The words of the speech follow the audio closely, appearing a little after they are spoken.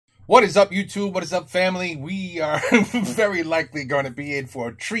What is up, YouTube? What is up, family? We are very likely going to be in for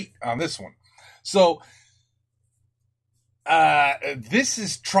a treat on this one. So, this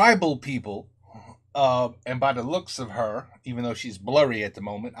is Tribal People, and by the looks of her, even though she's blurry at the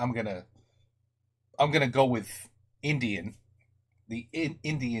moment, I'm gonna go with Indian, the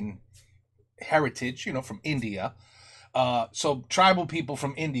Indian heritage, from India. So Tribal People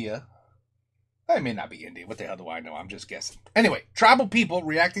from India. I may not be Indian. What the hell do I know? I'm just guessing. Anyway, Tribal People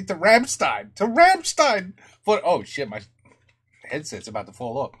reacting to Rammstein. Oh shit, my headset's about to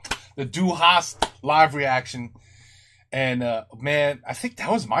fall off. The Du Hast live reaction. And man, I think that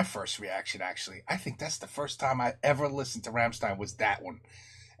was my first reaction, actually. I think that's the first time I ever listened to Rammstein was that one.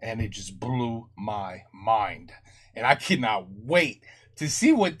 And it just blew my mind. And I cannot wait to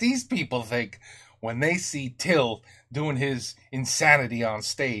see what these people think when they see Till doing his insanity on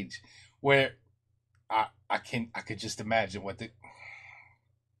stage. Where I could just imagine what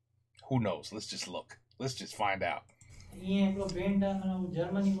who knows? Let's just look. Let's just find out.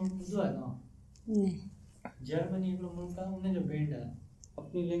 Germany एक मुल्क है उन्हें जो band है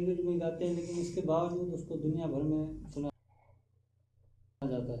अपनी language में गाते हैं लेकिन इसके बावजूद उसको दुनिया भर में सुना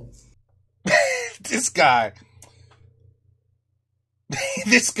जाता है.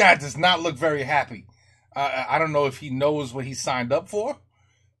 This guy does not look very happy. I don't know if he knows what he signed up for,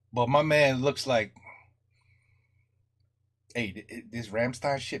 but my man looks like, hey, this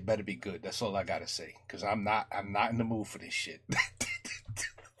Rammstein shit better be good. That's all I gotta say, because I'm not in the mood for this shit.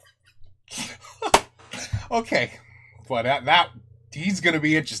 Okay, well that he's gonna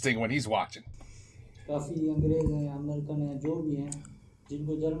be interesting when he's watching. काफी अंग्रेज हैं, American हैं, जो भी हैं,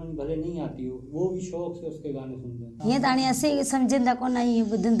 जिनको Germany भले नहीं आती हो, वो भी शौक से उसके गाने सुनते हैं. ये तानी ऐसे समझेंदा को नहीं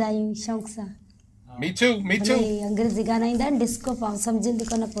बुद्धंदा ही शौक सा. Me too. अंग्रेजी गाना इंदा डिस्को पाव समझेंदे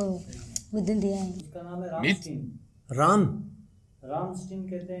को ना पो बुद्धंदी है. उसका नाम है रामस्टीन. रामस्टीन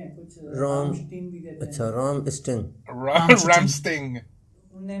कहते हैं, कुछ रामस्टीन भी कहते हैं. अच्छा, Ramstein.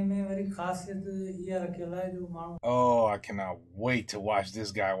 Oh, I cannot wait to watch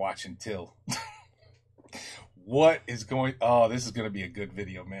this guy watching Till. What is going? Oh, this is going to be a good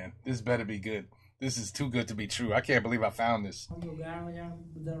video, man. This better be good. This is too good to be true. I can't believe I found this.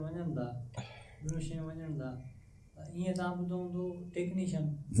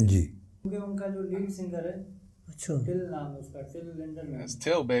 That's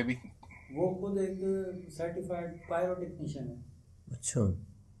Till, baby. वो खुद एक certified पायरोटेक्नीशियन है. अच्छा,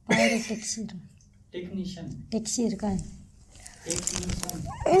 technician का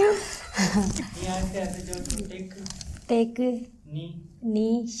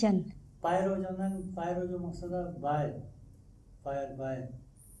technician pyro जो मकसद है fire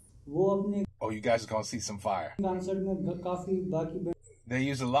वो अपने. Oh, you guys are gonna see some fire. Concert में काफी बाकी they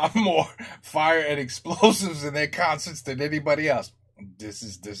use a lot more fire and explosives in their concerts than anybody else. This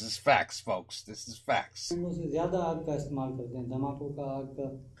is facts, folks. This is facts.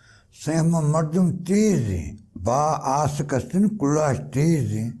 Sema mardum tizi ba as kastin kulash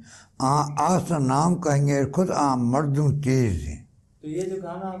tizi as naam kahenge khud mardum tizi. तो ये जो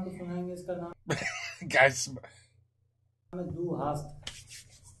गाना आपको सुनाएंगे इसका नाम guys Du Hast.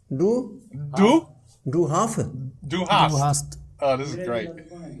 Du Hast. Oh, this is great.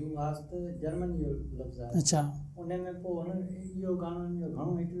 Du Hast German लफ्ज़ है. अच्छा.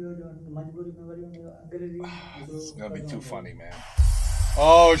 It's gonna be too funny, man.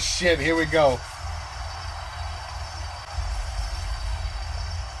 Oh shit, here we go.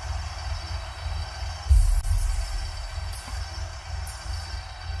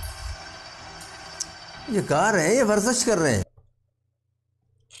 ये गा रहे हैं, ये वर्जिश कर रहे हैं.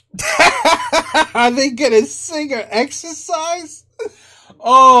 Are they gonna sing or exercise?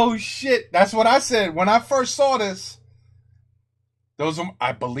 Oh shit, that's what I said when I first saw this.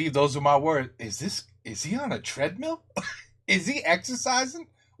 I believe those are my words. Is he on a treadmill? Is he exercising?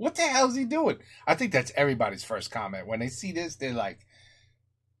 What the hell is he doing? I think that's everybody's first comment. When they see this, they're like,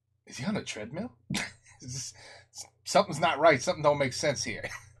 is he on a treadmill? Something's not right. Something don't make sense here.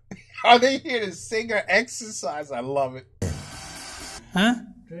 Are they here to sing or exercise? I love it. Huh?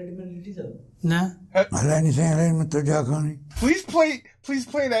 Nah. Please play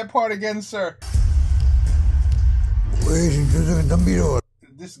that part again, sir.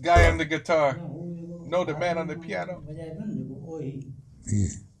 This guy on the guitar. No, the man on the piano.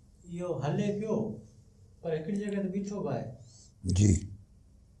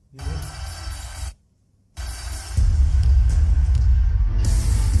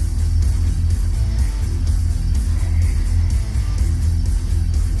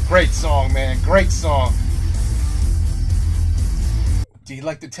 Great song, man. Great song. Do you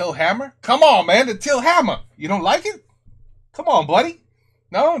like the Till Hammer? Come on, man. The Till Hammer. You don't like it? Come on, buddy.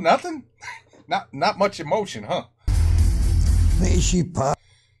 No, nothing. Not much emotion, huh?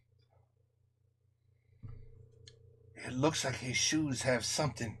 It looks like his shoes have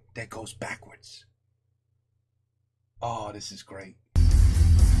something that goes backwards. Oh, this is great.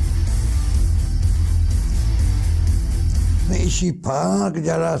 Ishi paak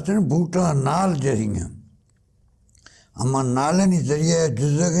jarastan buta nal jaringa. Amma nalani zariya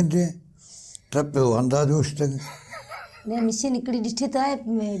juzagante tappe anda dostag. मैं mission इकड़ी डिठी तो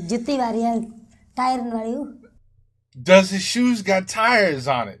है जितनी बारी है tyre वाली हूँ. Does his shoes got tires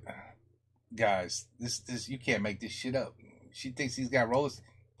on it? Guys, this you can't make this shit up. She thinks he's got rollers.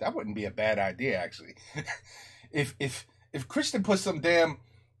 That wouldn't be a bad idea, actually. If Christian put some damn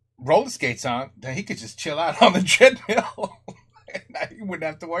roller skates on, then he could just chill out on the treadmill. He wouldn't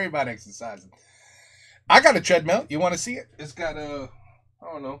have to worry about exercising. I got a treadmill. You want to see it? It's got I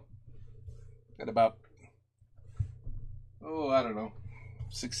don't know, got about I don't know,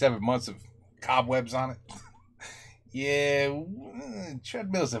 6-7 months of cobwebs on it. Yeah,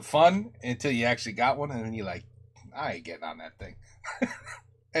 treadmills are fun until you actually got one, and then you're like, I ain't getting on that thing.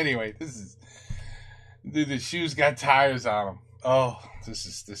 Anyway, dude, the shoes got tires on them. Oh, this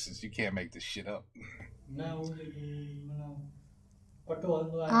is you can't make this shit up.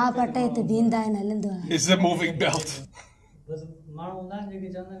 It's a moving belt.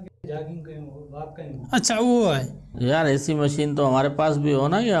 अच्छा वो है यार, ऐसी machine तो हमारे पास भी हो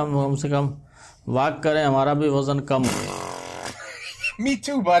ना कि हम कम से कम वॉक करें, हमारा भी वजन कम हो. Me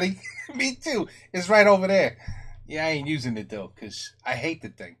too, buddy. Me too. It's right over there. Yeah, I ain't using it though, because I hate the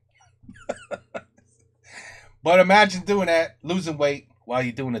thing. But imagine doing that, losing weight while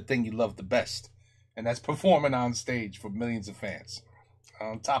you're doing the thing you love the best. And that's performing on stage for millions of fans.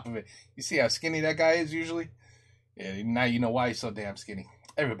 On top of it, you see how skinny that guy is usually? Yeah, now you know why he's so damn skinny.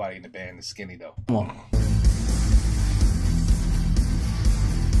 Everybody in the band is skinny though. Come on.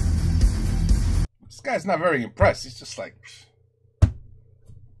 This guy's not very impressed. He's just like...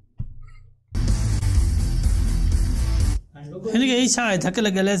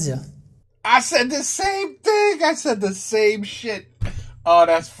 I said the same thing. I said the same shit. Oh,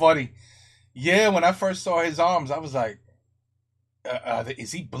 that's funny. Yeah, when I first saw his arms, I was like,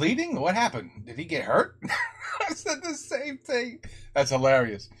 is he bleeding? What happened? Did he get hurt? I said the same thing. That's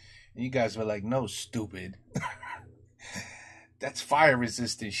hilarious. And you guys were like, no, stupid. That's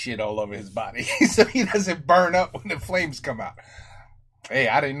fire-resistant shit all over his body. So he doesn't burn up when the flames come out. Hey,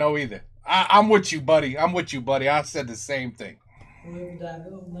 I didn't know either. I'm with you, buddy. I'm with you, buddy. I said the same thing.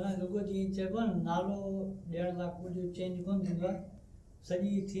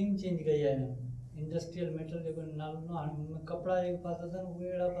 Industrial metal जेको नालो न हाणे कपड़ा एक पासा था वो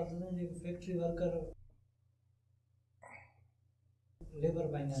एड़ा पासा था जेको फैक्ट्री वर्कर लेबर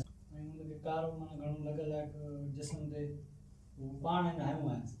पाइना ऐं उन खे कार माना घणो लॻल आहे जिस्म ते वो पाण न आयो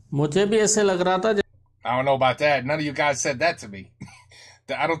आहे. मुझे भी ऐसे लग रहा था. I don't know about that. None of you guys said that to me.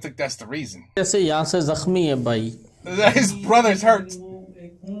 I don't think that's the reason. जैसे यहाँ से जख्मी है भाई. His brother's hurt.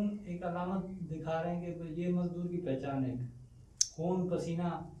 एक अलामत दिखा रहे हैं कि ये मजदूर की पहचान है. खून पसीना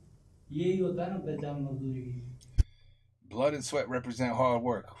यही होता है ना पहचान मजदूरी की. Blood and sweat represent hard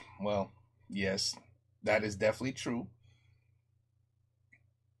work. Well, yes, that is definitely true.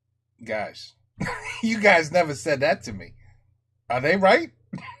 Guys, you guys never said that to me. Are they right?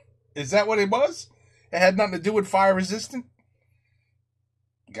 Is that what it was? It had nothing to do with fire resistant?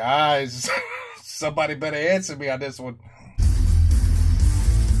 Guys, somebody better answer me on this one.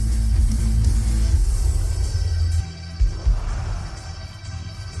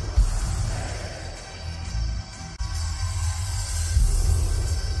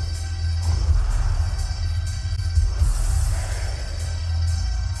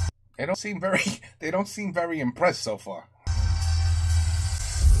 They don't seem very impressed so far.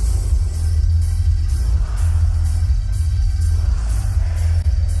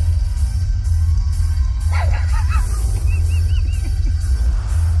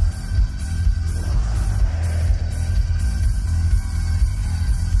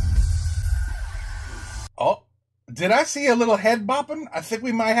 Oh, did I see a little head bopping? I think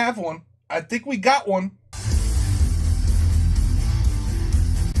we might have one. I think we got one.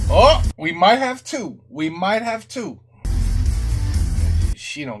 Oh, we might have two. We might have two.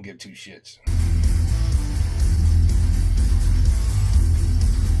 She don't give two shits.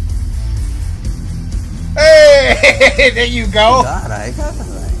 Hey, there you go.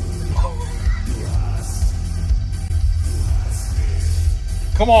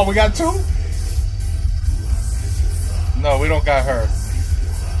 Come on, we got two? No, we don't got her.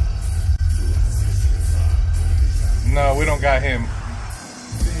 No, we don't got him.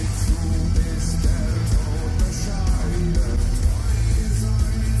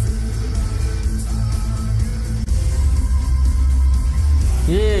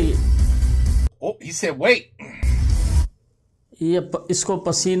 said, wait. इसको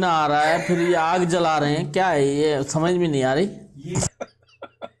पसीना आ रहा है, फिर ये आग जला रहे हैं, क्या है ये, समझ में नहीं आ रही.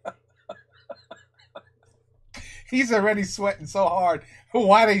 He's already sweating so hard.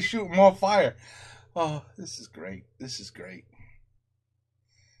 Why they shoot more fire? Oh, this is great. This is great.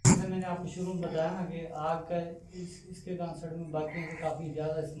 मैंने आपको शुरू में बताया ना कि आग का इसके कंसर्ट में बाकी से काफी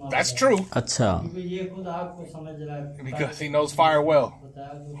ज्यादा इस्तेमाल. That's true. अच्छा. क्योंकि ये खुद आग को समझ रहा है. Because he knows fire well.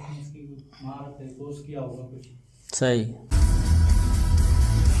 बताया जो उसकी महारत है, कोर्स किया होगा कुछ. सही.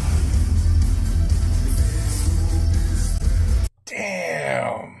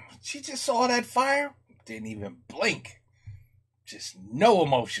 Damn. She just saw that fire. Didn't even blink. Just no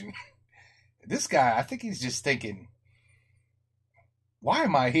emotion. This guy, I think he's just thinking, why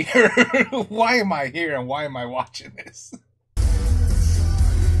am I here? Why am I here and why am I watching this?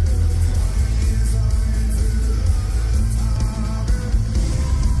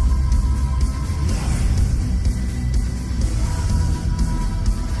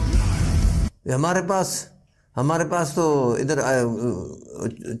 हमारे पास तो इधर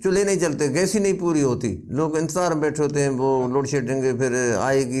चूल्हे नहीं चलते, gas ही नहीं पूरी होती, लोग इंतजार में बैठे होते हैं, वो लोड शेडिंग फिर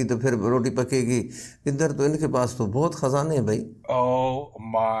आएगी तो फिर रोटी पकेगी. इधर तो इनके पास तो बहुत खजाने हैं भाई. Oh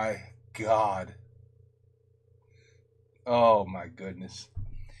my God. Oh my goodness.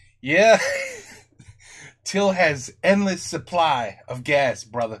 Yeah. Till has endless supply of gas,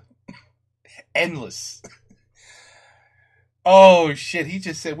 brother. Endless. Oh shit, he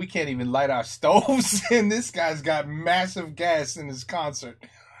just said we can't even light our stoves and this guy's got massive gas in his concert.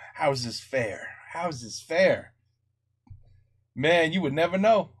 How is this fair? How is this fair? Man, you would never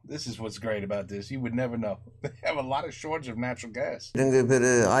know. This is what's great about this. You would never know. They have a lot of shortage of natural gas. फिर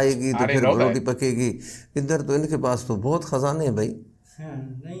आएगी तो फिर रोटी पकेगी. इधर तो इनके पास तो बहुत खजाने हैं भाई.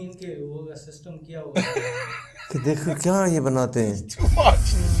 नहीं, इनके वो सिस्टम किया हुआ कि देखो क्या ये बनाते हैं. Too much.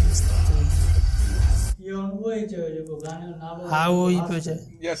 हाँ वही पे है.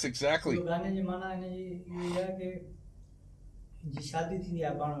 Yes, exactly. गाने जी माना है जी, ये है कि जी शादी थी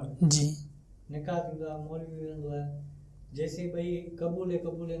या पाण जी निकाह थींदा, मौलवी वेंदो है, जैसे भाई कबूल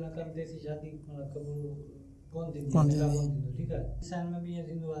न कंदे सी शादी कबूल कोन थींदी, निकाह कोन थींदो. ठीक है. इंसान में भी ये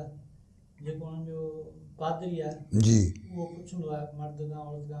थींदो है जेको उन जो पादरी है जी, वो पुछंदो है मर्द का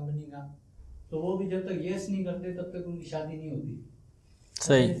औरत का बनी का, तो वो भी जब तक यस नहीं करते तब तक उनकी शादी नहीं होती.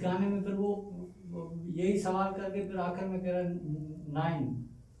 सही. इस गाने में फिर वो यही सवाल करके फिर आखिर में कह रहा 9.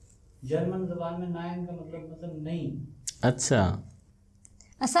 जर्मन जबान में 9 का मतलब नहीं. अच्छा.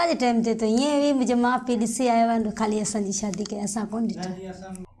 असांजे टाइम ते तो ईअं हुई, मुंहिंजे माउ पीउ ॾिसी आया आहिनि, ख़ाली असांजी शादी कई, असां कोन ॾिठो.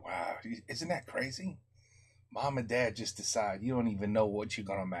 Wow, isn't that crazy? Mom and dad just decide you don't even know what you're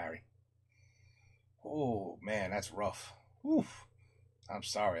gonna marry. Oh man, that's rough. Oof. I'm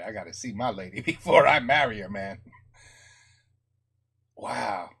sorry, I gotta see my lady before I marry her, man.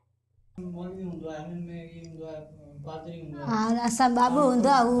 Wow. मौलवी हूंदो आहे, हिननि में ये हूंदो आहे, पादरी हूंदो आहे. हा, असां बाबू हूंदो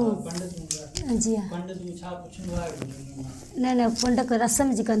आहे, उहो पंडित हूंदो आहे. जी हा. पंडित हू छा पुछंदो आहे? न पंडित रस्म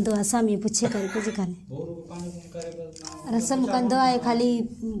जी कंदो आहे, असां में पुछे करे कुझु कान्हे. रस्म कंदो आहे, ख़ाली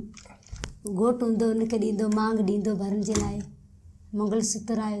घोटु हूंदो हुनखे ॾींदो, मांग ॾींदो भरण जे लाइ,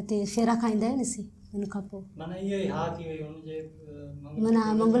 मंगलसूत्र आहे, हुते फेरा खाईंदा आहिनि सी. हुन खां पोइ माना इहो ई हा थी वई हुनजे माना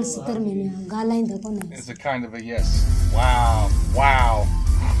मंगलसूत्र में ॻाल्हाईंदो कोन्हे. It's a kind of a yes. Wow. Wow.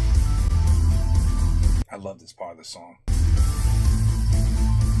 I love this part of the song.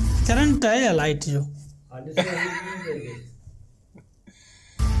 Current है या लाइट जो?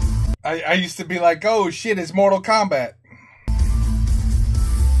 I used to be like, oh shit, it's Mortal Kombat.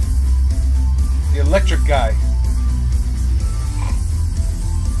 The electric guy.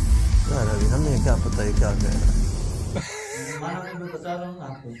 यार अभी हमें क्या पता है क्या कह रहा है. माना मैं बता रहा हूँ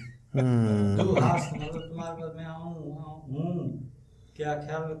आपको. तू हास मतलब तुम्हारे पास मैं हूँ, क्या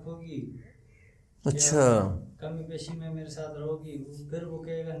ख्याल रखोगी? अच्छा. कमी पेशी में मेरे साथ रहोगी. फिर वो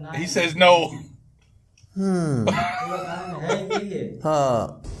कहेगा ना. He says no. पूरा गाना है ये.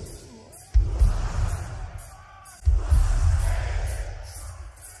 हाँ.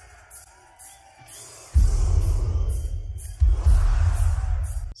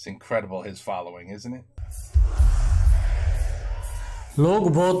 It's incredible his following, isn't it? लोग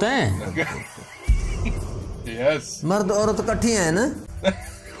बहुत हैं. Yes. मर्द औरत इकट्ठी हैं ना.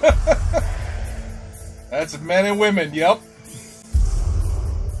 That's men and women, yep.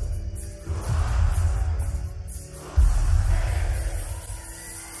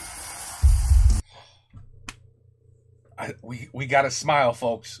 We got to smile,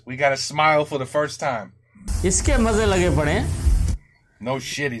 folks. We got to smile for the first time. इसके मजे लगे पड़े हैं. No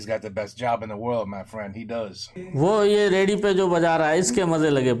shit, he's got the best job in the world, my friend. He does. वो ये ready पे जो बजा रहा है इसके मजे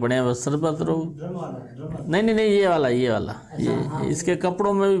लगे पड़े हैं बस सरबत रो। नहीं नहीं नहीं ये वाला ये इसके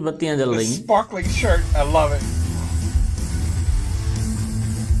कपड़ों में भी बत्तियां जल The रही हैं। sparkling shirt, I love it.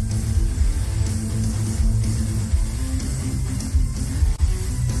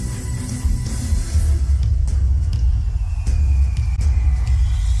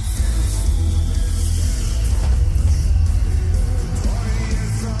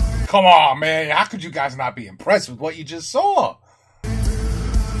 Come on, man. How could you guys not be impressed with what you just saw?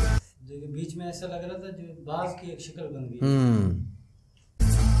 बीच में ऐसा लग रहा था जो बाज की एक शक्ल बन गई।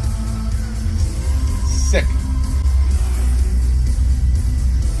 Sick.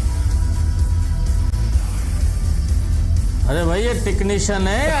 अरे भाई ये टेक्नीशियन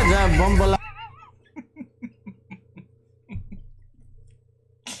है या जब बम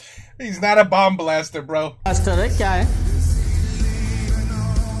He's not a bomb blaster, bro. Blaster है क्या है?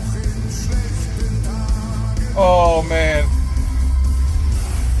 Oh, man.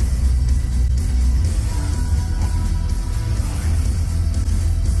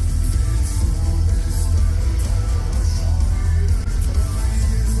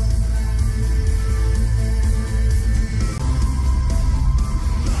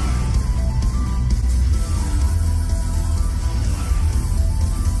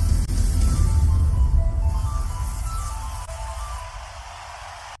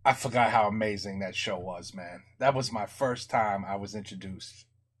 I forgot how amazing that show was, man. That was my first time I was introduced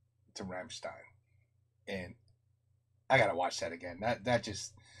to Rammstein. And I gotta watch that again. That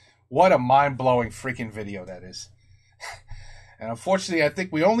just, what a mind-blowing freaking video that is. And unfortunately, I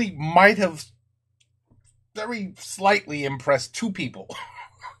think we only might have very slightly impressed 2 people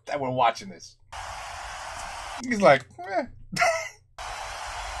that were watching this. He's like, eh.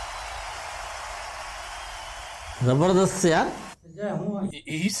 जबरदस्त यार।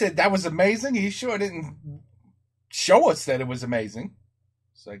 He said that was amazing. He sure didn't show us that it was amazing.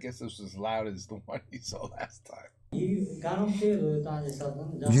 So I guess this was as loud as the one he saw last time. जी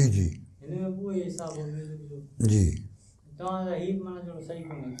जी जी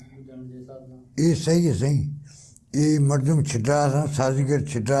ये सही है सही ये मर्दम छिटा था साजिगर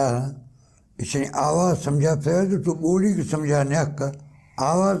छिटा था इसने आवाज़ समझा फिर तो बोली की समझा नहीं का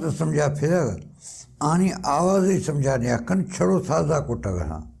आवाज़ तो समझा फिर आनी आवाज़ ही समझा नहीं कन छड़ो सादा को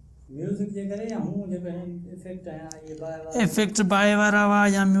टगरा म्यूजिक जे करे या हूं जे इफेक्ट है ये बाय इफेक्ट बाय वारा वा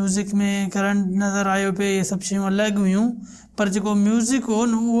या म्यूजिक में करंट नज़र आयो पे ये सब शयूं अलॻि हुयूं पर जेको म्यूजिक हो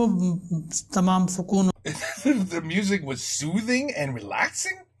न वो तमाम सुकून The music was soothing and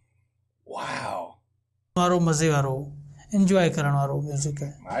relaxing? Wow. वारो मज़े वारो एंजॉय करण वारो म्यूजिक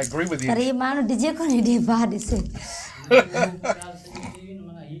है। I agree with you. पर ये मानो डीजे को नहीं दे बाहर से।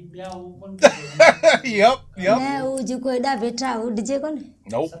 Yep. मैं वो जो कोई डा बैठा वो डीजे को नहीं।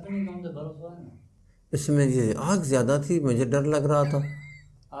 Nope. इसमें ये आग ज़्यादा थी मुझे डर लग रहा था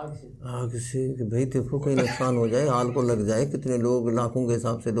आग से कि भाई देखो कोई नुकसान हो जाए हाल को लग जाए कितने लोग लाखों के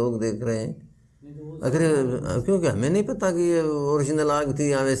हिसाब से लोग देख रहे हैं अगर क्योंकि हमें नहीं पता कि ये ओरिजिनल आग थी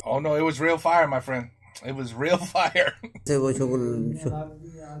यहाँ Oh no, it was real fire, my friend. It was real fire. से वो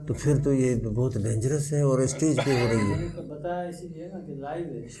तो फिर तो ये बहुत डेंजरस है और स्टेज पे हो रही है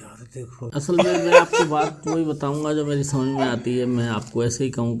यार देखो असल में मैं आपको बात वही बताऊंगा जो मेरी समझ में आती है मैं आपको ऐसे ही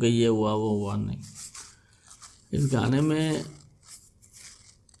कहूँ कि ये हुआ वो हुआ नहीं इस गाने में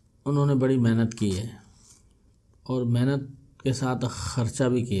उन्होंने बड़ी मेहनत की है और मेहनत के साथ खर्चा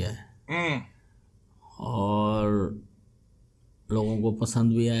भी किया है और लोगों को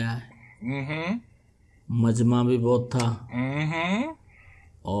पसंद भी आया है मजमा भी बहुत था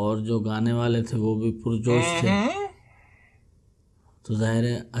और जो गाने वाले थे वो भी पुरजोश थे तो जाहिर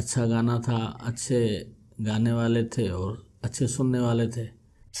है अच्छा गाना था अच्छे गाने वाले थे और अच्छे सुनने वाले थे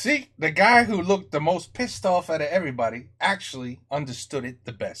See, the guy who looked the most pissed off out of everybody actually understood it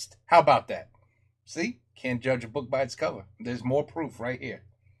the best. How about that? See? Can't judge a book by its cover. There's more proof right here.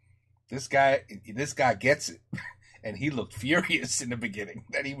 This guy gets it. And he looked furious in the beginning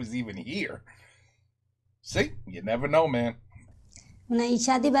that he was even here. See? You never know, man. Do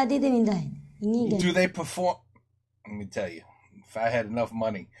they perform? Let me tell you, if I had enough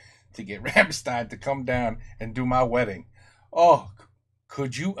money to get Rammstein to come down and do my wedding, oh,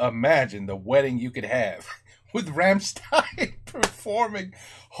 could you imagine the wedding you could have with Rammstein performing?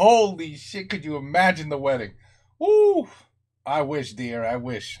 Holy shit, could you imagine the wedding? Woo! I wish, dear, I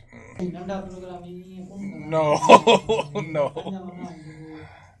wish. No, no.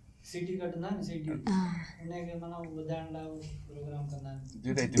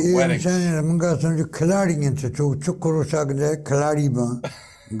 Do they do weddings? खिलाड़ी चुकरो सागले खिलाड़ी बा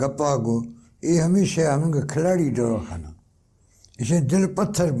गप्पा गो ये हमेशा हम खिलाड़ी डरो खाना इसे दिल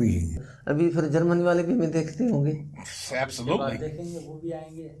पत्थर भी हैं। अभी फिर जर्मनी वाले भी हमें देखते होंगे। Absolutely. देखेंगे, वो भी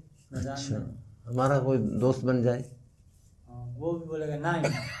आएंगे मैदान में। हमारा कोई दोस्त बन जाए, वो भी बोलेगा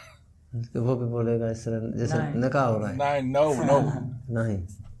नहीं, वो भी बोलेगा इस तरह जैसे निकाह हो रहा है। Nine, no. नहीं,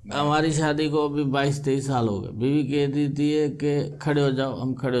 हमारी शादी को अभी 22-23 साल हो गए। बीवी कहती थी कि खड़े हो जाओ,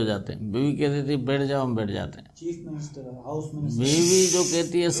 हम खड़े हो जाते हैं। बीवी कहती थी बैठ जाओ, हम बैठ जाते हैं। Chief minister, house minister. बीवी जो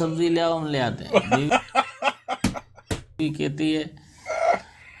कहती है सब्जी ले आओ, हम ले आते हैं। बीवी कहती है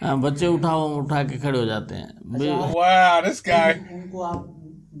बच्चे उठाओ, हम उठा के खड़े हो जाते हैं। Wow, this guy. उनको आप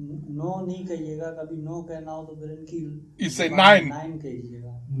नो नहीं कहिएगा, कभी नो कहना हो तो फिर इनकी You say nine. नाइन कहिएगा।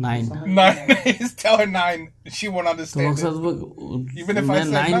 9 Nine. Tell her 9. She won't तो understand it. मकसद Even if I मैं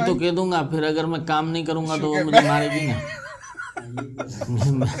say 9 तो 9, कह दूंगा, फिर अगर मैं काम नहीं करूंगा तो वो get मुझे mad. मारेगी ना।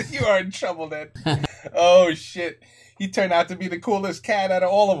 You are in trouble then. Oh, shit. He turned out to be the coolest cat out of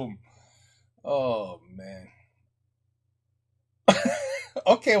all of them. Oh, man.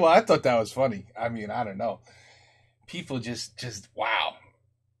 Okay, well, I thought that was funny. I mean, I don't know. People just, wow.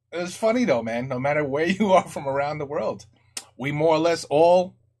 It was funny, though, man. No matter where you are from around the world, we more or less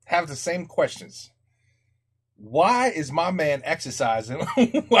all have the same questions. Why is my man exercising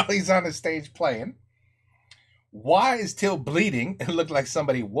while he's on the stage playing? Why is Till bleeding? It looked like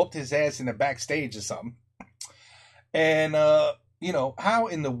somebody whooped his ass in the backstage or something. And, how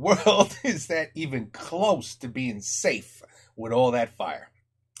in the world is that even close to being safe with all that fire?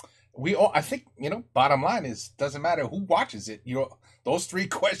 I think, bottom line is, doesn't matter who watches it. Those three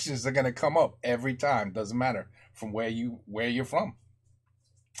questions are going to come up every time. Doesn't matter from where you're from.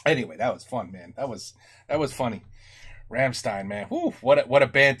 Anyway, that was fun, man. That was funny. Rammstein, man. Whew, what a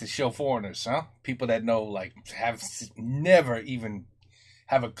band to show foreigners, huh? People that know, have never even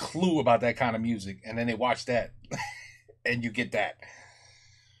have a clue about that kind of music, and then they watch that, and you get that.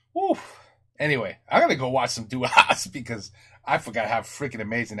 Whew. Anyway, I gotta go watch some Du Hast because I forgot how freaking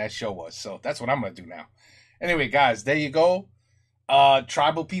amazing that show was. So that's what I'm gonna do now. Anyway, guys, there you go.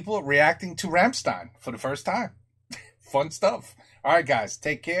 Tribal people reacting to Rammstein for the first time. Fun stuff. All right, guys,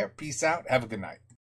 take care. Peace out. Have a good night.